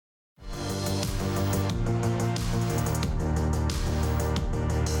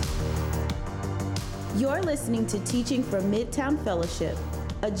You're listening to Teaching from Midtown Fellowship,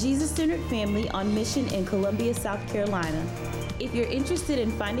 a Jesus-centered family on mission in Columbia, South Carolina. If you're interested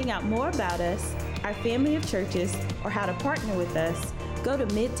in finding out more about us, our family of churches, or how to partner with us, go to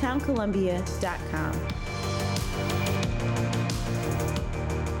midtowncolumbia.com.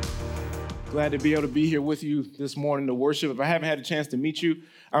 Glad to be able to be here with you this morning to worship. If I haven't had a chance to meet you,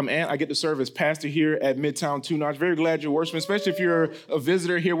 I'm Ant. I get to serve as pastor here at Midtown Two Notch. Very glad you're worshiping, especially if you're a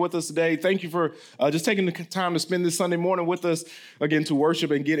visitor here with us today. Thank you for just taking the time to spend this Sunday morning with us, again, to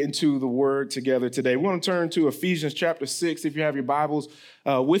worship and get into the Word together today. We're going to turn to Ephesians chapter 6 if you have your Bibles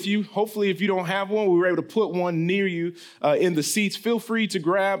with you. Hopefully, if you don't have one, we were able to put one near you in the seats. Feel free to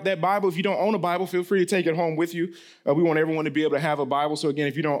grab that Bible. If you don't own a Bible, feel free to take it home with you. We want everyone to be able to have a Bible. So again,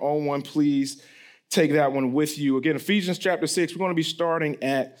 if you don't own one, please take that one with you. Again, Ephesians chapter 6, we're going to be starting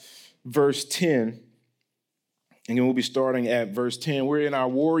at verse 10. And then we'll be starting at verse 10. We're in our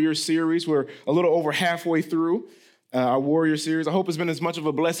Warrior series. We're a little over halfway through our Warrior series. I hope it's been as much of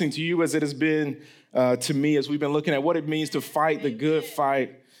a blessing to you as it has been to me as we've been looking at what it means to fight the good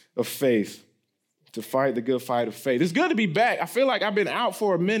fight of faith. To fight the good fight of faith. It's good to be back. I feel like I've been out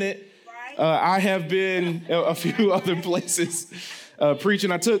for a minute. I have been a few other places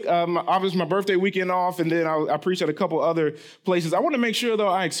preaching. I took, obviously, my birthday weekend off, and then I preached at a couple other places. I want to make sure, though,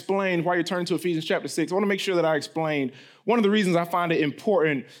 I explain, while you're turning to Ephesians chapter 6, I want to make sure that I explain one of the reasons I find it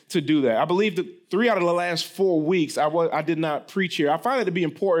important to do that. I believe that 3 out of the last 4 weeks, I did not preach here. I find it to be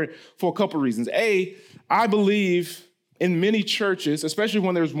important for a couple of reasons. A, I believe in many churches, especially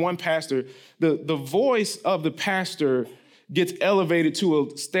when there's one pastor, the voice of the pastor gets elevated to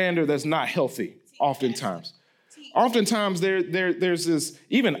a standard that's not healthy oftentimes. Oftentimes there's this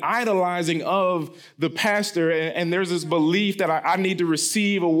even idolizing of the pastor, and there's this belief that I need to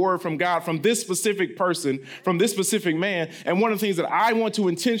receive a word from God from this specific person, from this specific man. And one of the things that I want to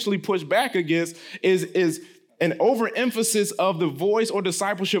intentionally push back against is an overemphasis of the voice or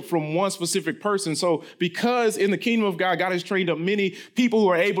discipleship from one specific person. So because in the kingdom of God, God has trained up many people who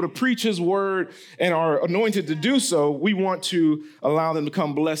are able to preach his word and are anointed to do so, we want to allow them to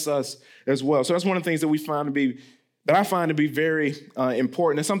come bless us as well. So that's one of the things that I find to be very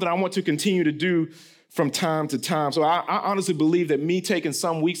important. It's something I want to continue to do from time to time. So I honestly believe that me taking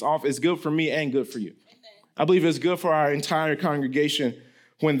some weeks off is good for me and good for you. Amen. I believe it's good for our entire congregation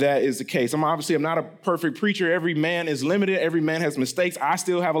when that is the case. I'm not a perfect preacher. Every man is limited. Every man has mistakes. I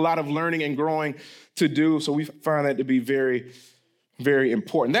still have a lot of learning and growing to do. So we find that to be very, very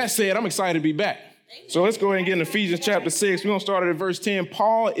important. That said, I'm excited to be back. So let's go ahead and get in Ephesians chapter 6. We're going to start at verse 10.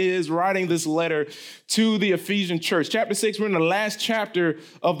 Paul is writing this letter to the Ephesian church. Chapter 6, we're in the last chapter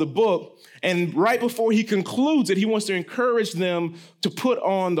of the book. And right before he concludes it, he wants to encourage them to put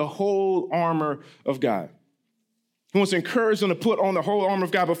on the whole armor of God. He wants to encourage them to put on the whole armor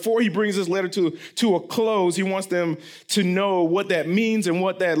of God. Before he brings this letter to a close, he wants them to know what that means and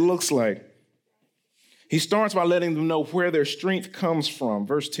what that looks like. He starts by letting them know where their strength comes from.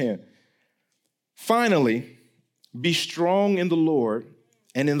 Verse 10. Finally, be strong in the Lord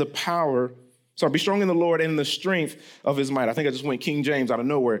and in the be strong in the Lord and in the strength of his might. I think I just went King James out of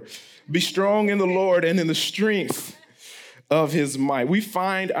nowhere. Be strong in the Lord and in the strength of his might. We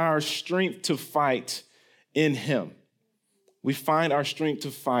find our strength to fight in him. We find our strength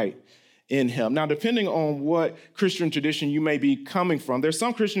to fight in him. Now, depending on what Christian tradition you may be coming from, there's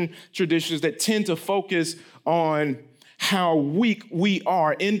some Christian traditions that tend to focus on how weak we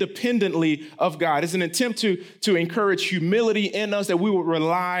are independently of God. It's an attempt to encourage humility in us, that we will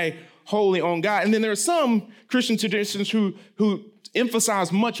rely wholly on God. And then there are some Christian traditions who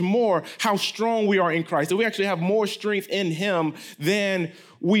emphasize much more how strong we are in Christ, that we actually have more strength in him than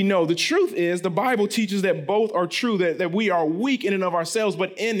we know. The truth is, the Bible teaches that both are true, that we are weak in and of ourselves,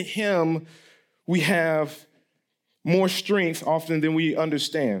 but in him we have more strength often than we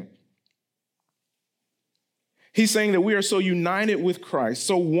understand. He's saying that we are so united with Christ,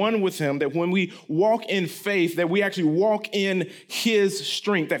 so one with him, that when we walk in faith, that we actually walk in his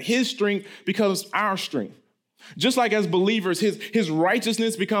strength, that his strength becomes our strength. Just like as believers, his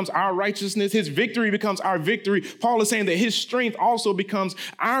righteousness becomes our righteousness, his victory becomes our victory. Paul is saying that his strength also becomes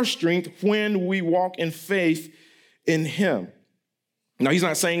our strength when we walk in faith in him. Now, he's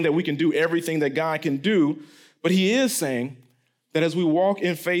not saying that we can do everything that God can do, but he is saying that as we walk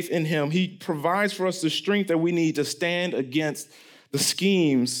in faith in him, he provides for us the strength that we need to stand against the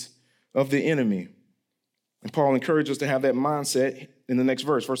schemes of the enemy. And Paul encourages us to have that mindset in the next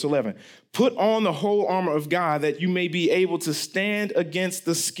verse, verse 11. Put on the whole armor of God that you may be able to stand against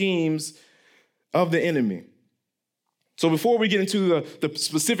the schemes of the enemy. So before we get into the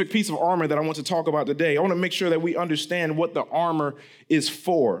specific piece of armor that I want to talk about today, I want to make sure that we understand what the armor is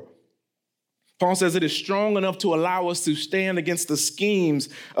for. Paul says it is strong enough to allow us to stand against the schemes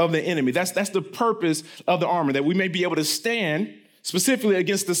of the enemy. That's the purpose of the armor, that we may be able to stand specifically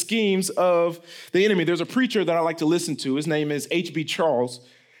against the schemes of the enemy. There's a preacher that I like to listen to. His name is H.B. Charles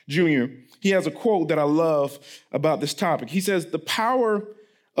Jr. He has a quote that I love about this topic. He says, "The power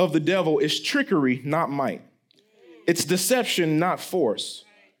of the devil is trickery, not might. It's deception, not force.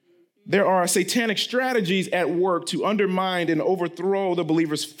 There are satanic strategies at work to undermine and overthrow the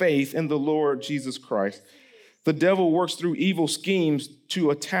believer's faith in the Lord Jesus Christ. The devil works through evil schemes to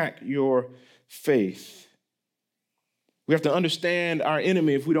attack your faith." We have to understand our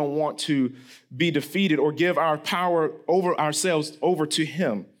enemy if we don't want to be defeated or give our power over ourselves over to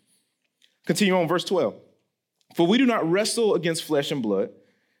him. Continue on, verse 12. "For we do not wrestle against flesh and blood,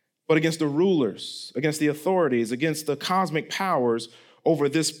 but against the rulers, against the authorities, against the cosmic powers over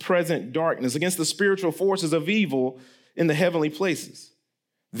this present darkness, against the spiritual forces of evil in the heavenly places.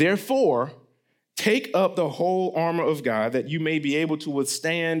 Therefore, take up the whole armor of God, that you may be able to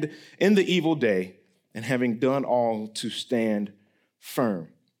withstand in the evil day, and having done all, to stand firm."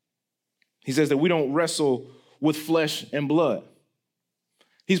 He says that we don't wrestle with flesh and blood.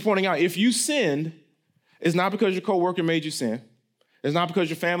 He's pointing out, if you sinned, it's not because your coworker made you sin. It's not because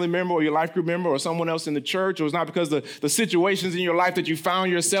your family member or your life group member or someone else in the church, or it's not because the situations in your life that you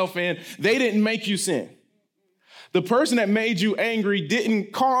found yourself in, they didn't make you sin. The person that made you angry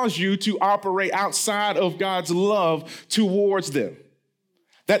didn't cause you to operate outside of God's love towards them.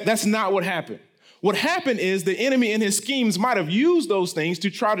 That's not what happened. What happened is the enemy in his schemes might have used those things to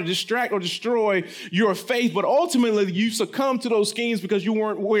try to distract or destroy your faith, but ultimately you succumbed to those schemes because you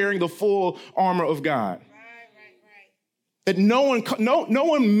weren't wearing the full armor of God. That no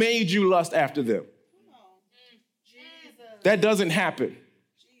one made you lust after them. That doesn't happen.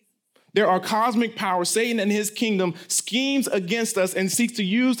 There are cosmic powers. Satan and his kingdom schemes against us and seeks to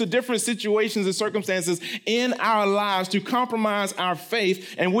use the different situations and circumstances in our lives to compromise our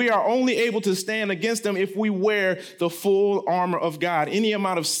faith. And we are only able to stand against them if we wear the full armor of God. Any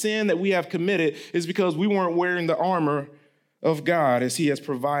amount of sin that we have committed is because we weren't wearing the armor of God as he has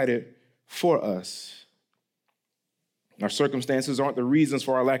provided for us. Our circumstances aren't the reasons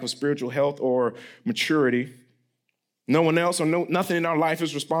for our lack of spiritual health or maturity. No one else or nothing in our life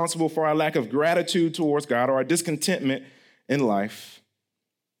is responsible for our lack of gratitude towards God or our discontentment in life.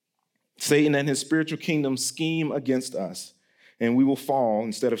 Satan and his spiritual kingdom scheme against us, and we will fall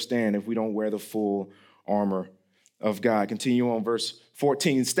instead of stand if we don't wear the full armor of God. Continue on, verse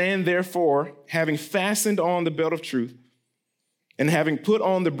 14. "Stand therefore, having fastened on the belt of truth, and having put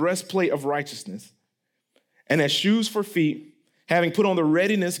on the breastplate of righteousness, and as shoes for feet, having put on the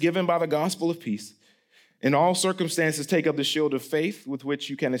readiness given by the gospel of peace. In all circumstances, take up the shield of faith with which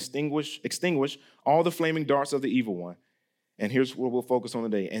you can extinguish all the flaming darts of the evil one." And here's what we'll focus on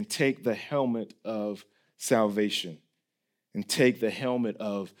today. "And take the helmet of salvation." And take the helmet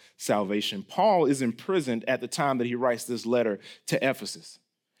of salvation. Paul is imprisoned at the time that he writes this letter to Ephesus.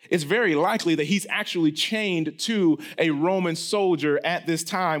 It's very likely that he's actually chained to a Roman soldier at this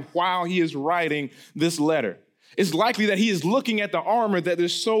time while he is writing this letter. It's likely that he is looking at the armor that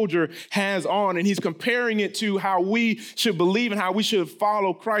this soldier has on, and he's comparing it to how we should believe and how we should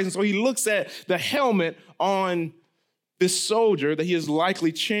follow Christ. And so he looks at the helmet on this soldier that he is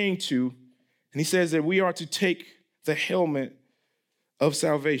likely chained to, and he says that we are to take the helmet of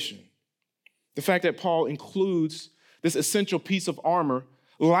salvation. The fact that Paul includes this essential piece of armor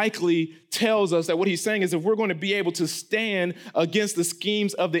likely tells us that what he's saying is if we're going to be able to stand against the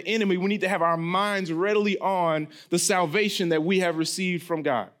schemes of the enemy, we need to have our minds readily on the salvation that we have received from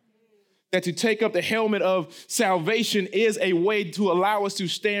God. That to take up the helmet of salvation is a way to allow us to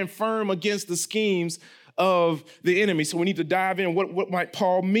stand firm against the schemes of the enemy. So we need to dive in. What might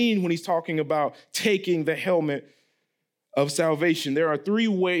Paul mean when he's talking about taking the helmet of salvation? There are three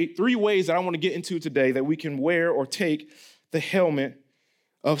ways that I want to get into today that we can wear or take the helmet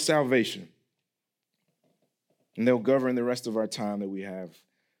of salvation. And they'll govern the rest of our time that we have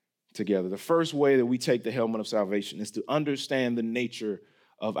together. The first way that we take the helmet of salvation is to understand the nature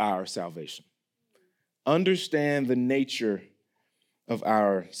of our salvation. Understand the nature of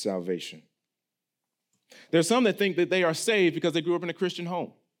our salvation. There's some that think that they are saved because they grew up in a Christian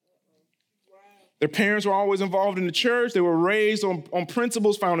home. Their parents were always involved in the church. They were raised on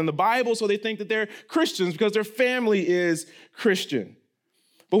principles found in the Bible, so they think that they're Christians because their family is Christian.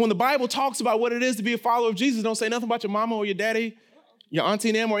 But when the Bible talks about what it is to be a follower of Jesus, don't say nothing about your mama or your daddy, your auntie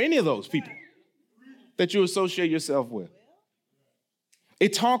and them, or any of those people that you associate yourself with.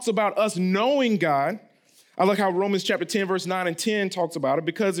 It talks about us knowing God. I like how Romans chapter 10, verse 9 and 10 talks about it,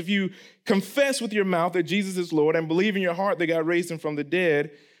 because if you confess with your mouth that Jesus is Lord and believe in your heart that God raised him from the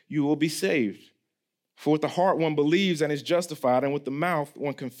dead, you will be saved. For with the heart one believes and is justified, and with the mouth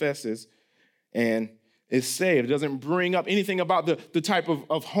one confesses and is saved. It doesn't bring up anything about the type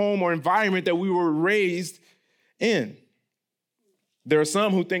of home or environment that we were raised in. There are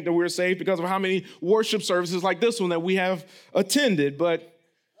some who think that we're saved because of how many worship services like this one that we have attended, but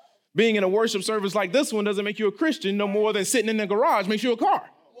being in a worship service like this one doesn't make you a Christian no more than sitting in the garage makes you a car.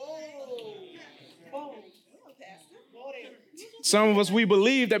 Some of us, we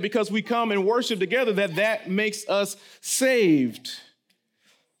believe that because we come and worship together, that makes us saved.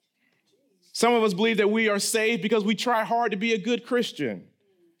 Some of us believe that we are saved because we try hard to be a good Christian.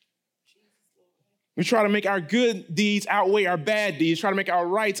 We try to make our good deeds outweigh our bad deeds, try to make our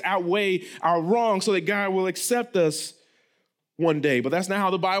rights outweigh our wrongs so that God will accept us one day. But that's not how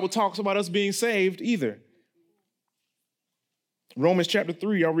the Bible talks about us being saved either. Romans chapter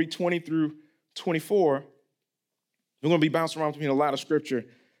 3, I'll read 20 through 24. We're going to be bouncing around between a lot of scripture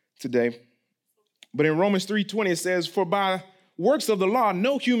today. But in Romans 3:20, it says, "For by works of the law,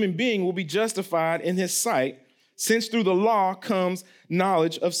 no human being will be justified in his sight, since through the law comes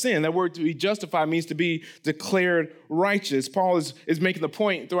knowledge of sin." That word to be justified means to be declared righteous. Paul is making the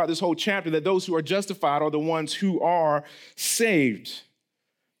point throughout this whole chapter that those who are justified are the ones who are saved.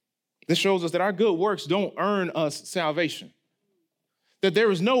 This shows us that our good works don't earn us salvation. That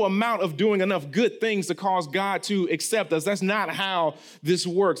there is no amount of doing enough good things to cause God to accept us. That's not how this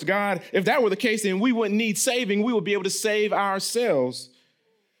works. God, if that were the case, then we wouldn't need saving. We would be able to save ourselves.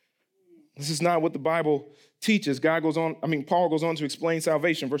 This is not what the Bible teaches. Paul goes on to explain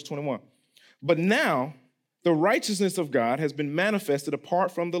salvation, verse 21. "But now the righteousness of God has been manifested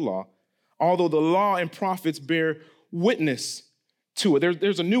apart from the law, although the law and prophets bear witness to it."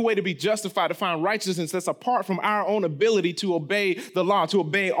 There's a new way to be justified, to find righteousness that's apart from our own ability to obey the law, to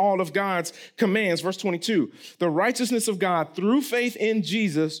obey all of God's commands. Verse 22, "The righteousness of God through faith in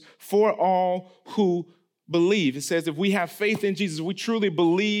Jesus for all who believe." It says if we have faith in Jesus, if we truly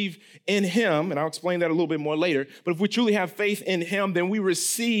believe in him, and I'll explain that a little bit more later, but if we truly have faith in him, then we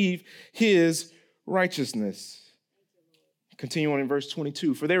receive his righteousness. Continue on in verse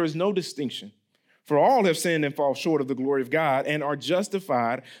 22, "For there is no distinction. For all have sinned and fall short of the glory of God and are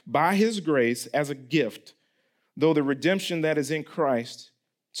justified by his grace as a gift, through the redemption that is in Christ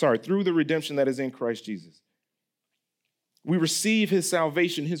Jesus." We receive his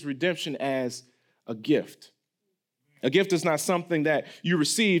salvation, his redemption as a gift. A gift is not something that you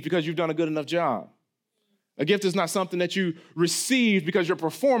receive because you've done a good enough job. A gift is not something that you received because your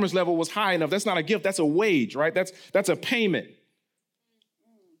performance level was high enough. That's not a gift, that's a wage, right? That's a payment.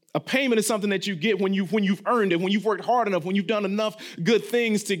 A payment is something that you get when you've earned it, when you've worked hard enough, when you've done enough good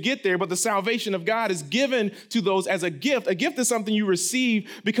things to get there. But the salvation of God is given to those as a gift. A gift is something you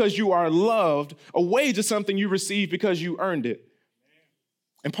receive because you are loved. A wage is something you receive because you earned it.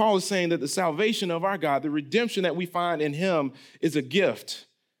 And Paul is saying that the salvation of our God, the redemption that we find in him, is a gift.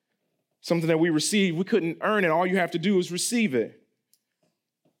 Something that we receive. We couldn't earn it. All you have to do is receive it.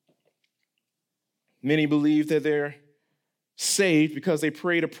 Many believe that they're saved because they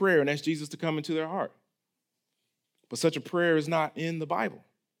prayed a prayer and asked Jesus to come into their heart. But such a prayer is not in the Bible.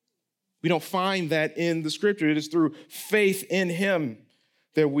 We don't find that in the scripture. It is through faith in him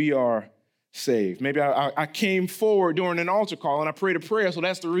that we are saved. Maybe I came forward during an altar call and I prayed a prayer, so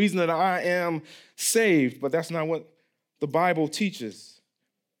that's the reason that I am saved. But that's not what the Bible teaches.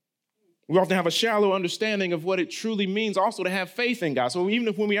 We often have a shallow understanding of what it truly means also to have faith in God. So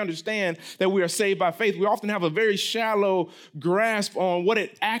even when we understand that we are saved by faith, we often have a very shallow grasp on what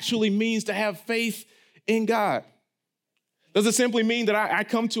it actually means to have faith in God. Does it simply mean that I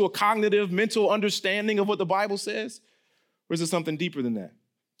come to a cognitive, mental understanding of what the Bible says? Or is it something deeper than that?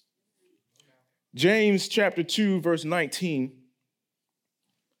 James chapter 2, verse 19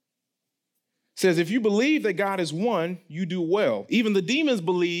 says, "If you believe that God is one, you do well. Even the demons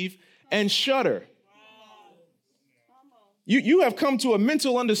believe and shudder." You have come to a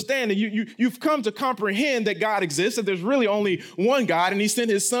mental understanding. You've come to comprehend that God exists, that there's really only one God, and he sent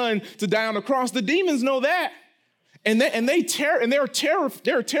his son to die on the cross. The demons know that. And they're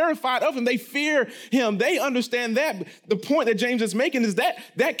terrified of him. They fear him. They understand that. The point that James is making is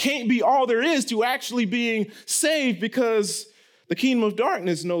that can't be all there is to actually being saved, because the kingdom of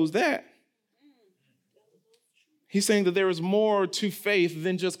darkness knows that. He's saying that there is more to faith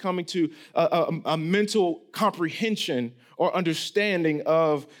than just coming to a mental comprehension or understanding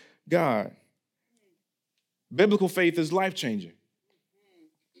of God. Biblical faith is life-changing.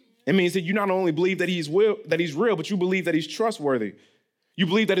 It means that you not only believe that he's real, but you believe that he's trustworthy. You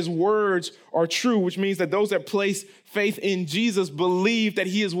believe that his words are true, which means that those that place faith in Jesus believe that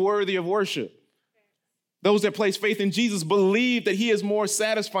he is worthy of worship. Those that place faith in Jesus believe that he is more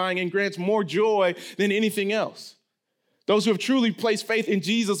satisfying and grants more joy than anything else. Those who have truly placed faith in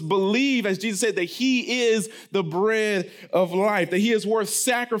Jesus believe, as Jesus said, that he is the bread of life, that he is worth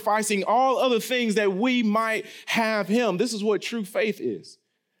sacrificing all other things that we might have him. This is what true faith is.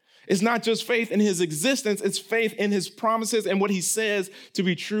 It's not just faith in his existence, it's faith in his promises and what he says to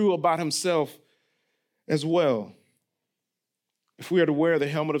be true about himself as well. If we are to wear the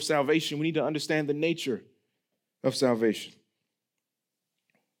helmet of salvation, we need to understand the nature of salvation,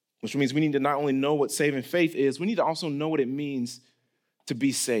 which means we need to not only know what saving faith is, we need to also know what it means to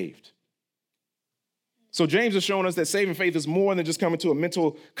be saved. So James is showing us that saving faith is more than just coming to a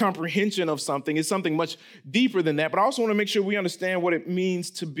mental comprehension of something. It's something much deeper than that. But I also want to make sure we understand what it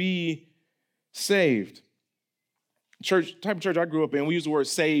means to be saved. Type of church I grew up in, we use the word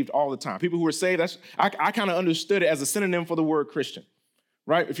saved all the time. People who are saved, I kind of understood it as a synonym for the word Christian,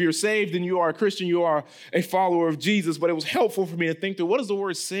 right? If you're saved, then you are a Christian, you are a follower of Jesus. But it was helpful for me to think through, what does the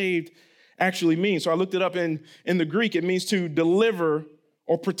word saved actually mean? So I looked it up in the Greek. It means to deliver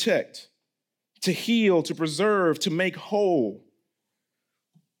or protect, to heal, to preserve, to make whole.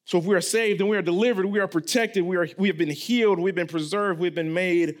 So if we are saved, then we are delivered, we are protected, we have been healed, we've been preserved, we've been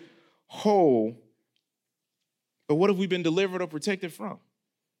made whole. But what have we been delivered or protected from?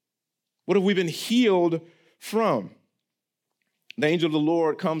 What have we been healed from? The angel of the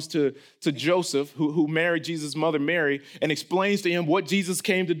Lord comes to Joseph, who married Jesus' mother Mary, and explains to him what Jesus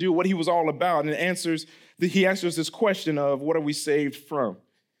came to do, what he was all about, and he answers this question of, what are we saved from?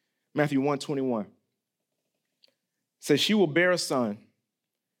 Matthew 1:21 says, she will bear a son,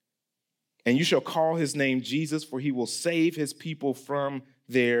 and you shall call his name Jesus, for he will save his people from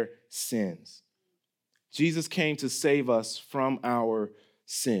their sins. Jesus came to save us from our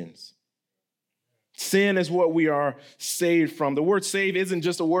sins. Sin is what we are saved from. The word save isn't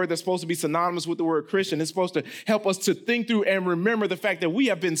just a word that's supposed to be synonymous with the word Christian. It's supposed to help us to think through and remember the fact that we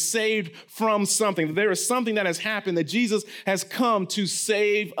have been saved from something. That there is something that has happened that Jesus has come to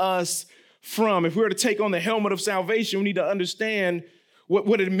save us from. If we were to take on the helmet of salvation, we need to understand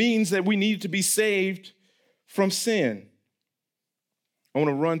what it means that we need to be saved from sin. I want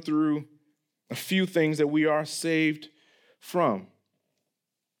to run through a few things that we are saved from.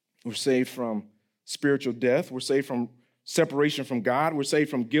 We're saved from spiritual death. We're saved from separation from God. We're saved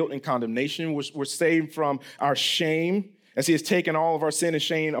from guilt and condemnation. We're saved from our shame, as he has taken all of our sin and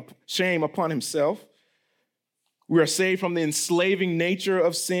shame upon himself. We are saved from the enslaving nature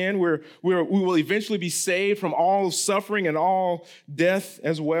of sin. We will eventually be saved from all suffering and all death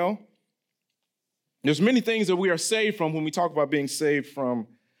as well. There's many things that we are saved from when we talk about being saved from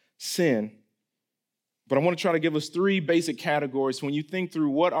sin. But I want to try to give us three basic categories when you think through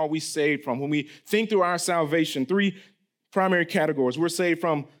what are we saved from. When we think through our salvation, three primary categories. We're saved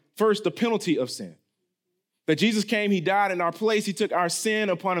from, first, the penalty of sin. That Jesus came, he died in our place. He took our sin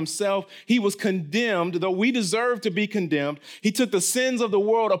upon himself. He was condemned, though we deserve to be condemned. He took the sins of the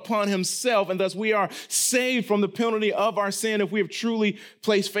world upon himself, and thus we are saved from the penalty of our sin if we have truly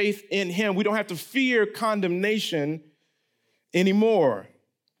placed faith in him. We don't have to fear condemnation anymore.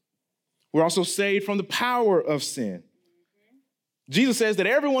 We're also saved from the power of sin. Jesus says that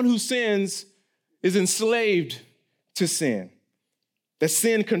everyone who sins is enslaved to sin. That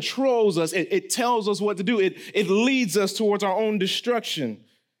sin controls us. It tells us what to do. It leads us towards our own destruction.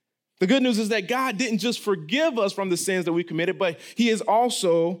 The good news is that God didn't just forgive us from the sins that we committed, but he has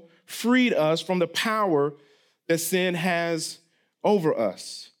also freed us from the power that sin has over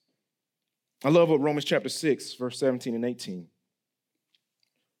us. I love what Romans chapter 6, verse 17 and 18.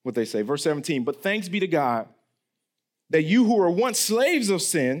 What they say, verse 17, but thanks be to God that you who were once slaves of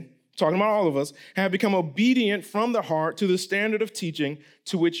sin, talking about all of us, have become obedient from the heart to the standard of teaching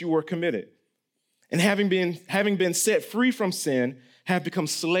to which you were committed. And having been set free from sin, have become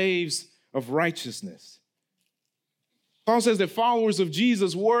slaves of righteousness. Paul says that followers of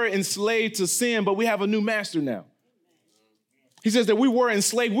Jesus were enslaved to sin, but we have a new master now. He says that we were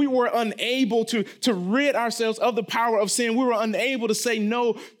enslaved. We were unable to rid ourselves of the power of sin. We were unable to say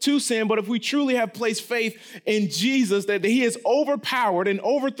no to sin. But if we truly have placed faith in Jesus, that he has overpowered and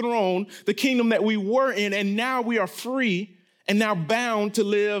overthrown the kingdom that we were in, and now we are free and now bound to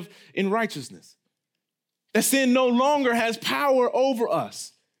live in righteousness. That sin no longer has power over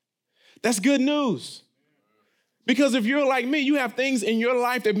us. That's good news. Because if you're like me, you have things in your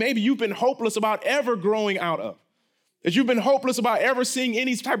life that maybe you've been hopeless about ever growing out of. That you've been hopeless about ever seeing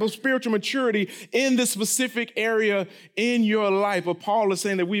any type of spiritual maturity in this specific area in your life. But Paul is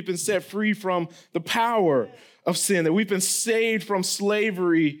saying that we've been set free from the power of sin, that we've been saved from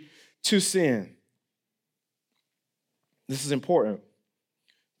slavery to sin. This is important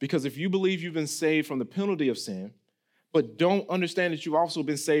Because if you believe you've been saved from the penalty of sin, but don't understand that you've also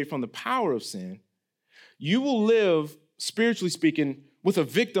been saved from the power of sin, you will live, spiritually speaking, with a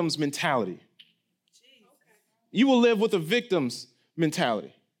victim's mentality. You will live with a victim's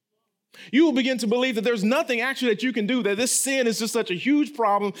mentality. You will begin to believe that there's nothing actually that you can do, that this sin is just such a huge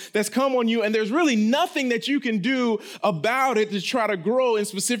problem that's come on you, and there's really nothing that you can do about it to try to grow in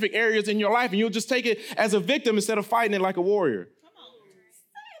specific areas in your life, and you'll just take it as a victim instead of fighting it like a warrior.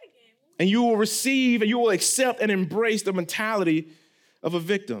 And you will receive and you will accept and embrace the mentality of a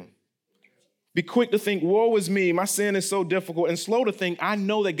victim. Be quick to think, woe is me, my sin is so difficult, and slow to think, I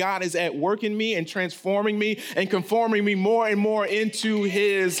know that God is at work in me and transforming me and conforming me more and more into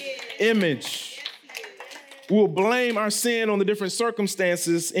his image. We will blame our sin on the different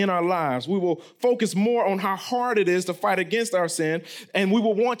circumstances in our lives. We will focus more on how hard it is to fight against our sin, and we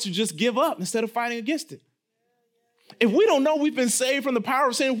will want to just give up instead of fighting against it. If we don't know we've been saved from the power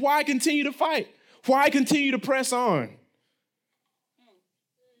of sin, why continue to fight? Why continue to press on?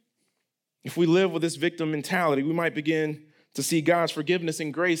 If we live with this victim mentality, we might begin to see God's forgiveness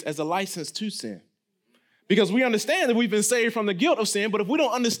and grace as a license to sin. Because we understand that we've been saved from the guilt of sin, but if we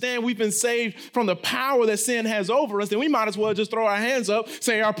don't understand we've been saved from the power that sin has over us, then we might as well just throw our hands up,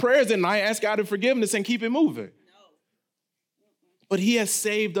 say our prayers at night, ask God for forgiveness, and keep it moving. But he has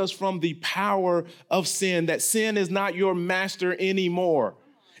saved us from the power of sin, that sin is not your master anymore.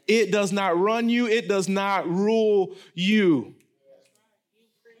 It does not run you. It does not rule you.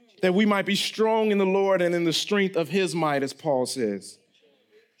 That we might be strong in the Lord and in the strength of his might, as Paul says.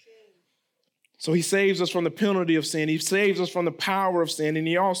 So he saves us from the penalty of sin. He saves us from the power of sin. And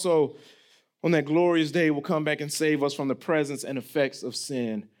he also, on that glorious day, will come back and save us from the presence and effects of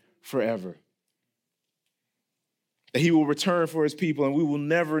sin forever. That he will return for his people and we will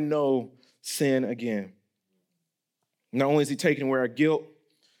never know sin again. Not only is he taking away our guilt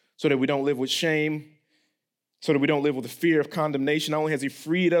so that we don't live with shame, so that we don't live with the fear of condemnation. Not only has he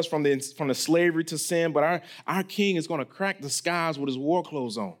freed us from the slavery to sin, but our king is going to crack the skies with his war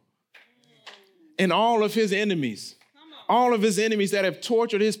clothes on. And all of his enemies that have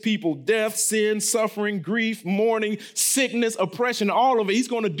tortured his people, death, sin, suffering, grief, mourning, sickness, oppression, all of it, he's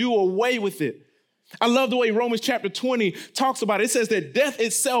going to do away with it. I love the way Romans chapter 20 talks about it. It says that death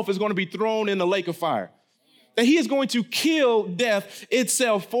itself is going to be thrown in the lake of fire. That he is going to kill death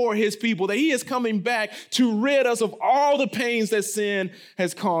itself for his people. That he is coming back to rid us of all the pains that sin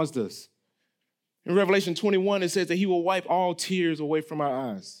has caused us. In Revelation 21, it says that he will wipe all tears away from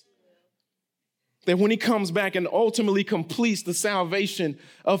our eyes. That when he comes back and ultimately completes the salvation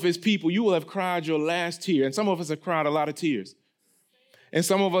of his people, you will have cried your last tear. And some of us have cried a lot of tears. And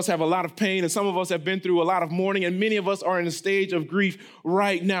some of us have a lot of pain, and some of us have been through a lot of mourning, and many of us are in a stage of grief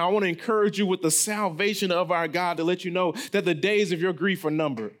right now. I want to encourage you with the salvation of our God to let you know that the days of your grief are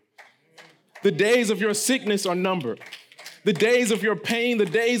numbered. The days of your sickness are numbered. The days of your pain, the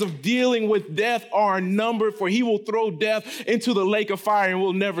days of dealing with death are numbered, for he will throw death into the lake of fire and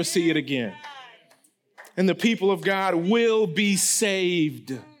we'll never see it again. And the people of God will be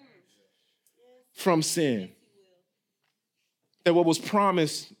saved from sin. That what was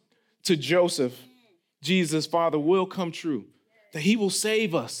promised to Joseph, Jesus' father, will come true. That he will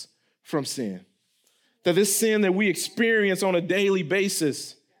save us from sin. That this sin that we experience on a daily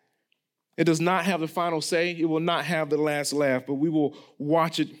basis, it does not have the final say. It will not have the last laugh, but we will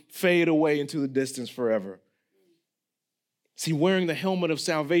watch it fade away into the distance forever. See, wearing the helmet of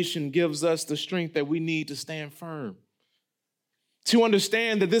salvation gives us the strength that we need to stand firm. To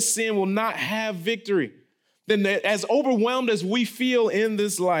understand that this sin will not have victory. Then that as overwhelmed as we feel in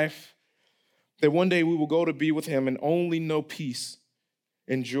this life, that one day we will go to be with him and only know peace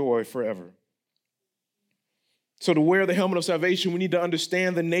and joy forever. So to wear the helmet of salvation, we need to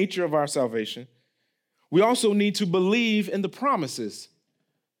understand the nature of our salvation. We also need to believe in the promises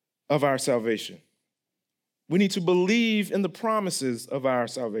of our salvation. We need to believe in the promises of our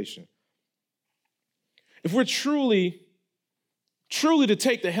salvation. If we're truly to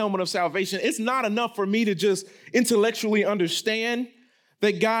take the helmet of salvation, it's not enough for me to just intellectually understand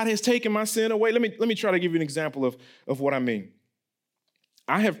that God has taken my sin away. Let me try to give you an example of what I mean.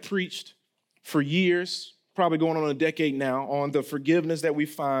 I have preached for years, probably going on a decade now, on the forgiveness that we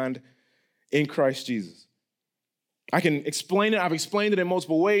find in Christ Jesus. I can explain it. I've explained it in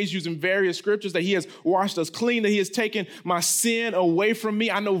multiple ways using various scriptures, that he has washed us clean, that he has taken my sin away from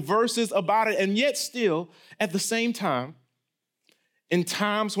me. I know verses about it, and yet still, at the same time, in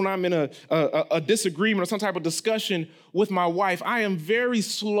times when I'm in a disagreement or some type of discussion with my wife, I am very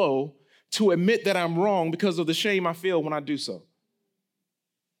slow to admit that I'm wrong because of the shame I feel when I do so.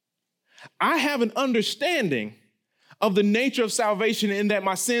 I have an understanding of the nature of salvation in that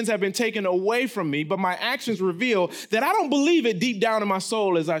my sins have been taken away from me, but my actions reveal that I don't believe it deep down in my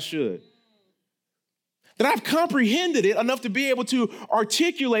soul as I should. That I've comprehended it enough to be able to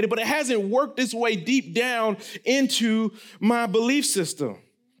articulate it, but it hasn't worked its way deep down into my belief system.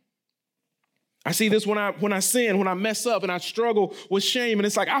 I see this when I sin, when I mess up and I struggle with shame. And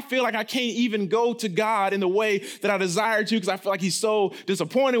it's like, I feel like I can't even go to God in the way that I desire to because I feel like he's so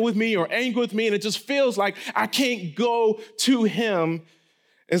disappointed with me or angry with me. And it just feels like I can't go to him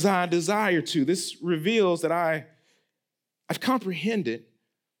as I desire to. This reveals that I've comprehended,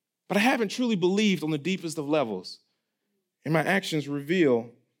 but I haven't truly believed on the deepest of levels. And my actions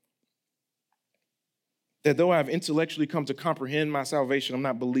reveal that though I've intellectually come to comprehend my salvation, I'm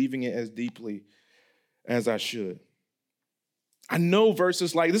not believing it as deeply as I should. I know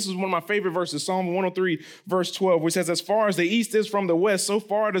verses like, this is one of my favorite verses, Psalm 103, verse 12, which says, as far as the east is from the west, so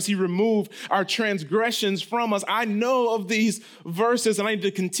far does he remove our transgressions from us. I know of these verses, and I need to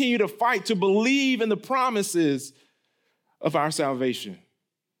continue to fight to believe in the promises of our salvation.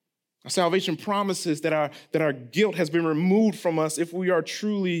 Our salvation promises that our guilt has been removed from us if we are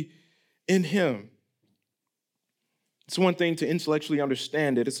truly in him. It's one thing to intellectually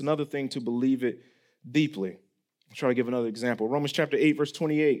understand it. It's another thing to believe it deeply. I'll try to give another example. Romans chapter 8, verse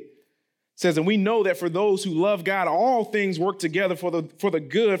 28 says, and we know that for those who love God, all things work together for the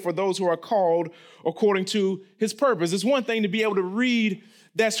good for those who are called according to his purpose. It's one thing to be able to read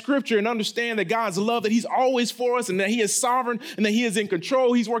that scripture and understand that God's love, that he's always for us and that he is sovereign and that he is in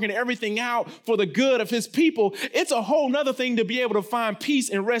control. He's working everything out for the good of his people. It's a whole nother thing to be able to find peace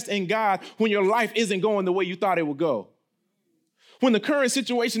and rest in God when your life isn't going the way you thought it would go. When the current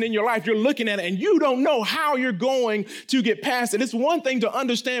situation in your life, you're looking at it and you don't know how you're going to get past it. It's one thing to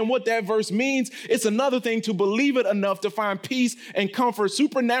understand what that verse means. It's another thing to believe it enough to find peace and comfort,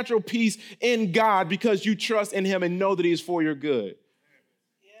 supernatural peace in God because you trust in him and know that he is for your good.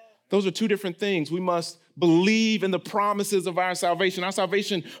 Those are two different things. We must believe in the promises of our salvation. Our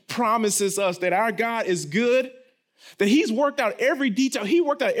salvation promises us that our God is good, that he's worked out every detail. He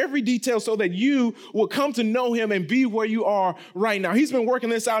worked out every detail so that you will come to know him and be where you are right now. He's been working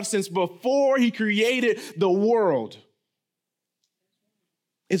this out since before he created the world.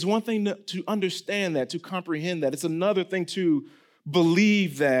 It's one thing to understand that, to comprehend that. It's another thing to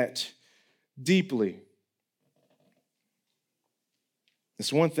believe that deeply.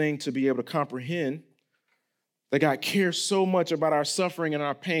 It's one thing to be able to comprehend that God cares so much about our suffering and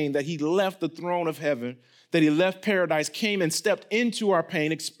our pain that he left the throne of heaven, that he left paradise, came and stepped into our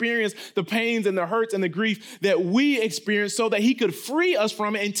pain, experienced the pains and the hurts and the grief that we experience so that he could free us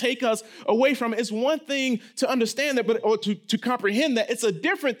from it and take us away from it. It's one thing to understand that, or to comprehend that. It's a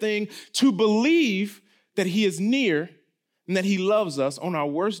different thing to believe that he is near and that he loves us on our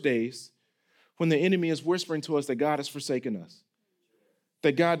worst days when the enemy is whispering to us that God has forsaken us,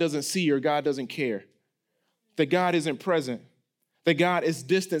 that God doesn't see or God doesn't care, that God isn't present, that God is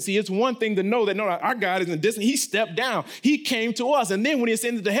distant. See, it's one thing to know that no, our God isn't distant. He stepped down. He came to us. And then when he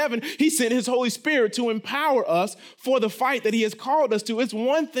ascended to heaven, he sent his Holy Spirit to empower us for the fight that he has called us to. It's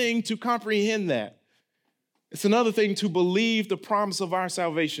one thing to comprehend that. It's another thing to believe the promise of our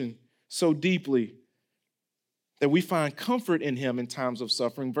salvation so deeply that we find comfort in him in times of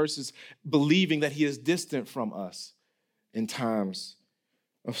suffering versus believing that he is distant from us in times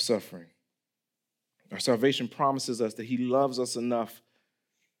of suffering. Our salvation promises us that he loves us enough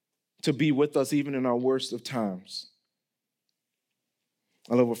to be with us even in our worst of times.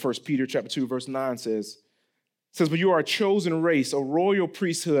 I love what 1 Peter chapter 2, verse 9 says. It says, but you are a chosen race, a royal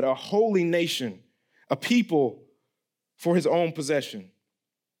priesthood, a holy nation, a people for his own possession.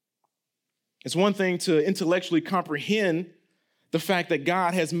 It's one thing to intellectually comprehend the fact that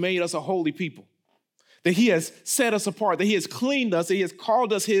God has made us a holy people, that he has set us apart, that he has cleaned us, that he has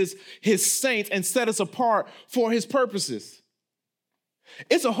called us his saints and set us apart for his purposes.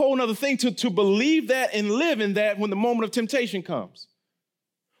 It's a whole other thing to believe that and live in that when the moment of temptation comes.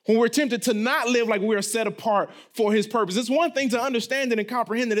 When we're tempted to not live like we are set apart for his purpose. It's one thing to understand it and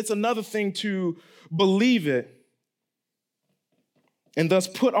comprehend it. It's another thing to believe it and thus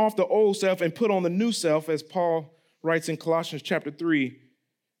put off the old self and put on the new self, as Paul writes in Colossians chapter 3.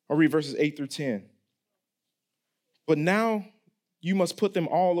 I'll read verses 8 through 10. But now you must put them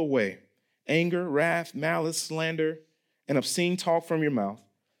all away: anger, wrath, malice, slander, and obscene talk from your mouth.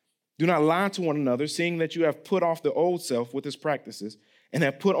 Do not lie to one another, seeing that you have put off the old self with its practices and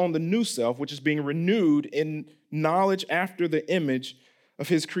have put on the new self, which is being renewed in knowledge after the image of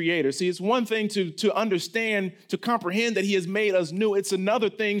his creator. See, it's one thing to understand, to comprehend that he has made us new. It's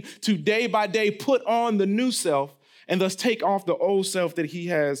another thing to day by day put on the new self and thus take off the old self that he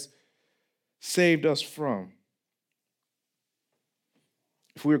has saved us from.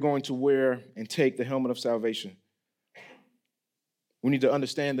 if we're going to wear and take the helmet of salvation, we need to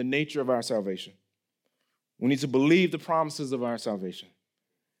understand the nature of our salvation. We need to believe the promises of our salvation.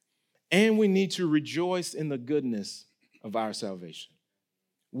 And we need to rejoice in the goodness of our salvation.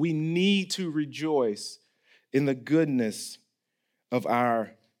 We need to rejoice in the goodness of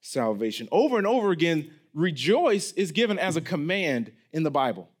our salvation. Over and over again, rejoice is given as a command in the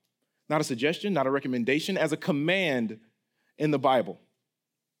Bible. Not a suggestion, not a recommendation, as a command in the Bible.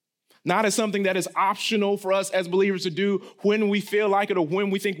 Not as something that is optional for us as believers to do when we feel like it or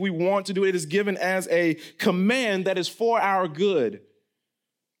when we think we want to do it. It is given as a command that is for our good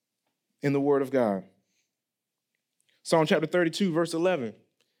in the Word of God. Psalm chapter 32, verse 11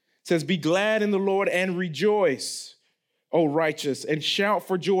 says, "Be glad in the Lord and rejoice, O righteous, and shout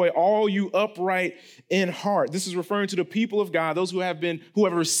for joy, all you upright in heart." This is referring to the people of God, those who have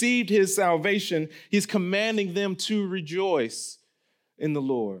received his salvation. He's commanding them to rejoice in the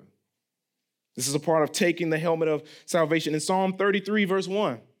Lord. This is a part of taking the helmet of salvation. In Psalm 33, verse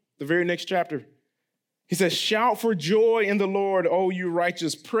 1, the very next chapter, he says, "Shout for joy in the Lord, O you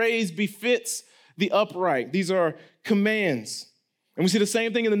righteous. Praise befits the upright." These are commands. And we see the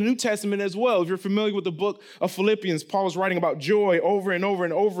same thing in the New Testament as well. If you're familiar with the book of Philippians, Paul is writing about joy over and over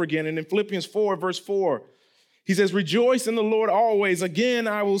and over again. And in Philippians 4, verse 4, he says, "Rejoice in the Lord always. Again,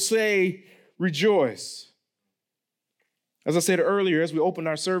 I will say, rejoice." As I said earlier, as we opened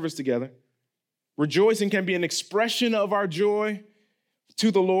our service together, rejoicing can be an expression of our joy to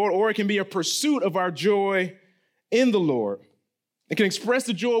the Lord, or it can be a pursuit of our joy in the Lord. It can express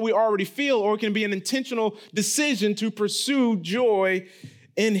the joy we already feel, or it can be an intentional decision to pursue joy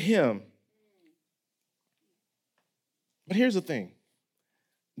in him. But here's the thing.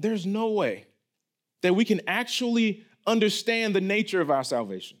 There's no way that we can actually understand the nature of our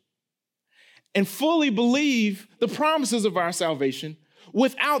salvation and fully believe the promises of our salvation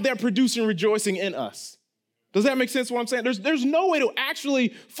without that producing rejoicing in us. Does that make sense what I'm saying? There's no way to actually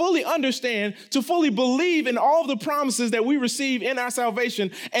fully understand, to fully believe in all of the promises that we receive in our salvation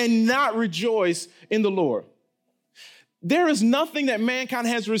and not rejoice in the Lord. There is nothing that mankind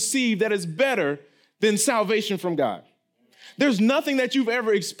has received that is better than salvation from God. There's nothing that you've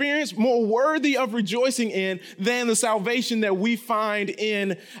ever experienced more worthy of rejoicing in than the salvation that we find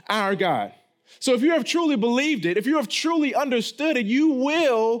in our God. So if you have truly believed it, if you have truly understood it, you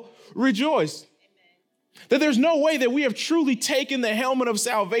will rejoice. That there's no way that we have truly taken the helmet of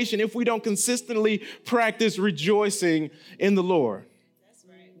salvation if we don't consistently practice rejoicing in the Lord. That's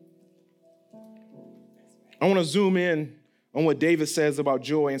right. I want to zoom in on what David says about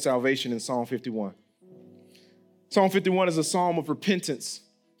joy and salvation in Psalm 51. Psalm 51 is a psalm of repentance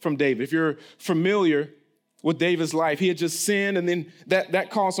from David. If you're familiar with David's life, he had just sinned, and then that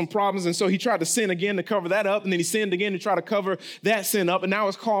caused some problems. And so he tried to sin again to cover that up. And then he sinned again to try to cover that sin up. And now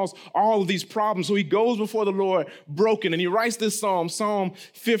it's caused all of these problems. So he goes before the Lord broken. And he writes this psalm, Psalm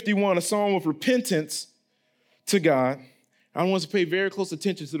 51, a psalm of repentance to God. I want us to pay very close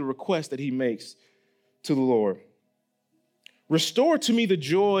attention to the request that he makes to the Lord. "Restore to me the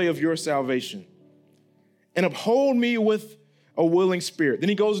joy of your salvation and uphold me with a willing spirit." Then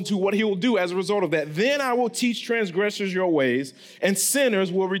he goes into what he will do as a result of that. "Then I will teach transgressors your ways, and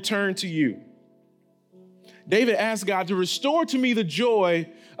sinners will return to you." David asked God to restore to me the joy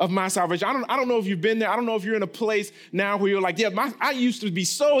of my salvation. I don't know if you've been there. I don't know if you're in a place now where you're like, I used to be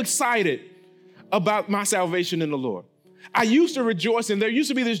so excited about my salvation in the Lord. I used to rejoice, and there used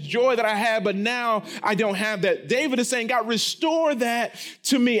to be this joy that I had, but now I don't have that. David is saying, God, restore that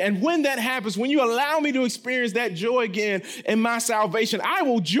to me. And when that happens, when you allow me to experience that joy again in my salvation, I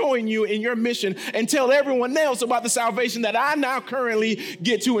will join you in your mission and tell everyone else about the salvation that I now currently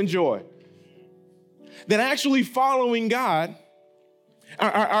get to enjoy. That actually following God,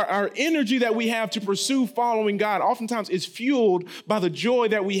 our energy that we have to pursue following God oftentimes is fueled by the joy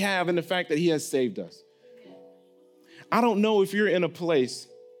that we have in the fact that he has saved us. I don't know if you're in a place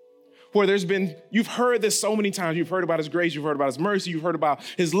where you've heard this so many times. You've heard about his grace. You've heard about his mercy. You've heard about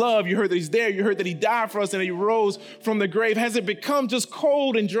his love. You heard that he's there. You heard that he died for us and he rose from the grave. Has it become just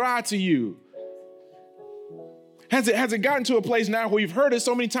cold and dry to you? Has it gotten to a place now where you've heard it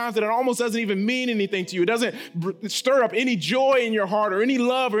so many times that it almost doesn't even mean anything to you? It doesn't stir up any joy in your heart or any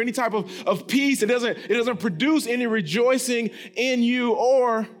love or any type of peace. It doesn't produce any rejoicing in you,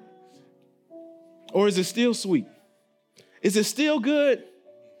 or is it still sweet? Is it still good?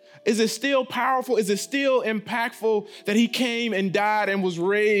 Is it still powerful? Is it still impactful that he came and died and was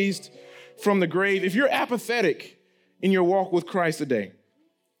raised from the grave? If you're apathetic in your walk with Christ today,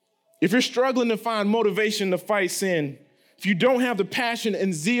 if you're struggling to find motivation to fight sin if you don't have the passion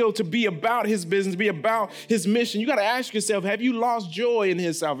and zeal to be about his business, be about his mission, you got to ask yourself, have you lost joy in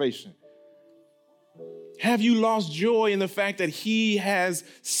his salvation? Have you lost joy in the fact that he has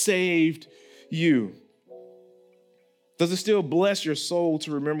saved you? Does it still bless your soul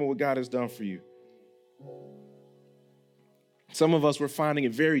to remember what God has done for you? Some of us, we're finding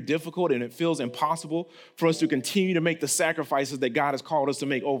it very difficult and it feels impossible for us to continue to make the sacrifices that God has called us to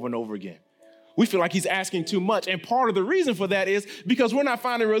make over and over again. We feel like he's asking too much. And part of the reason for that is because we're not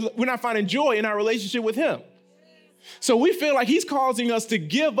finding joy in our relationship with him. So we feel like he's causing us to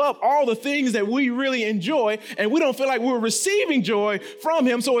give up all the things that we really enjoy, and we don't feel like we're receiving joy from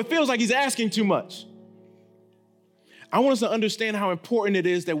him, so it feels like he's asking too much. I want us to understand how important it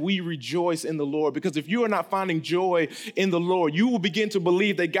is that we rejoice in the Lord, because if you are not finding joy in the Lord, you will begin to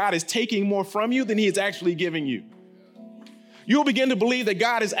believe that God is taking more from you than he is actually giving you. You'll begin to believe that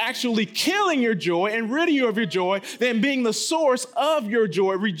God is actually killing your joy and ridding you of your joy than being the source of your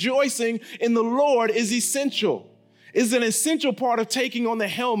joy. Rejoicing in the Lord is essential. Is an essential part of taking on the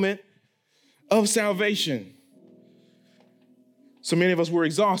helmet of salvation. So many of us, we're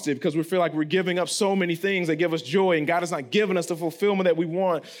exhausted because we feel like we're giving up so many things that give us joy, and God has not given us the fulfillment that we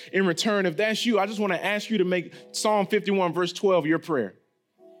want in return. If that's you, I just want to ask you to make Psalm 51 verse 12 your prayer.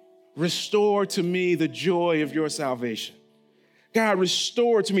 Restore to me the joy of your salvation. God,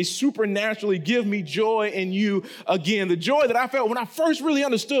 restore to me, supernaturally give me joy in you again. The joy that I felt when I first really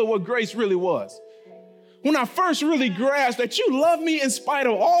understood what grace really was. When I first really grasped that you love me in spite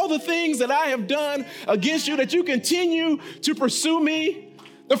of all the things that I have done against you, that you continue to pursue me.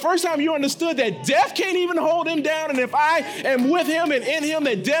 The first time you understood that death can't even hold him down, and if I am with him and in him,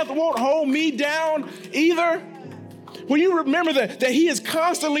 that death won't hold me down either. When you remember that he is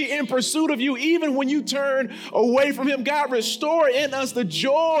constantly in pursuit of you, even when you turn away from him, God, restore in us the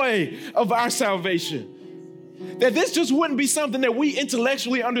joy of our salvation. That this just wouldn't be something that we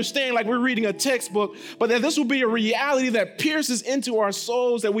intellectually understand like we're reading a textbook, but that this will be a reality that pierces into our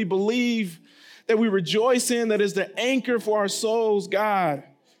souls, that we believe, that we rejoice in, that is the anchor for our souls. God,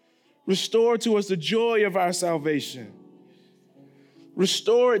 restore to us the joy of our salvation.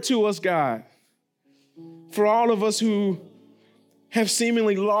 Restore it to us, God. For all of us who have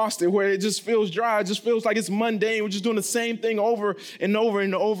seemingly lost it, where it just feels dry, it just feels like it's mundane, we're just doing the same thing over and over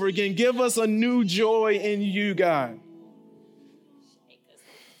and over again. Give us a new joy in you, God.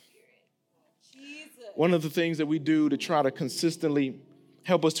 One of the things that we do to try to consistently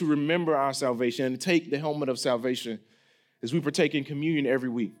help us to remember our salvation and take the helmet of salvation is we partake in communion every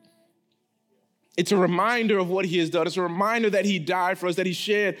week. It's a reminder of what he has done. It's a reminder that he died for us, that he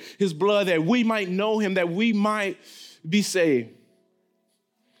shed his blood, that we might know him, that we might be saved.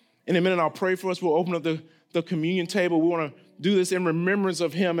 In a minute, I'll pray for us. We'll open up the communion table. We want to do this in remembrance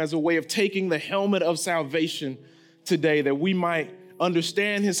of him as a way of taking the helmet of salvation today, that we might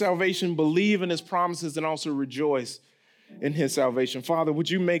understand his salvation, believe in his promises, and also rejoice in his salvation. Father, would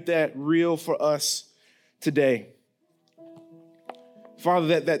you make that real for us today?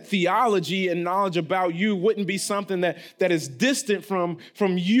 Father, that theology and knowledge about you wouldn't be something that is distant from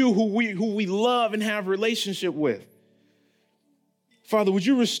you, who we love and have relationship with. Father, would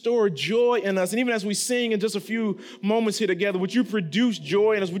you restore joy in us? And even as we sing in just a few moments here together, would you produce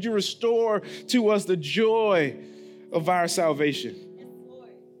joy in us? Would you restore to us the joy of our salvation?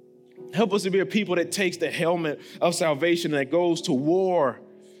 Help us to be a people that takes the helmet of salvation and that goes to war,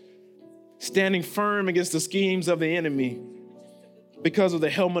 standing firm against the schemes of the enemy because of the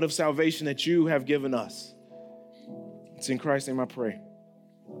helmet of salvation that you have given us. It's in Christ's name I pray.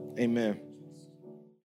 Amen.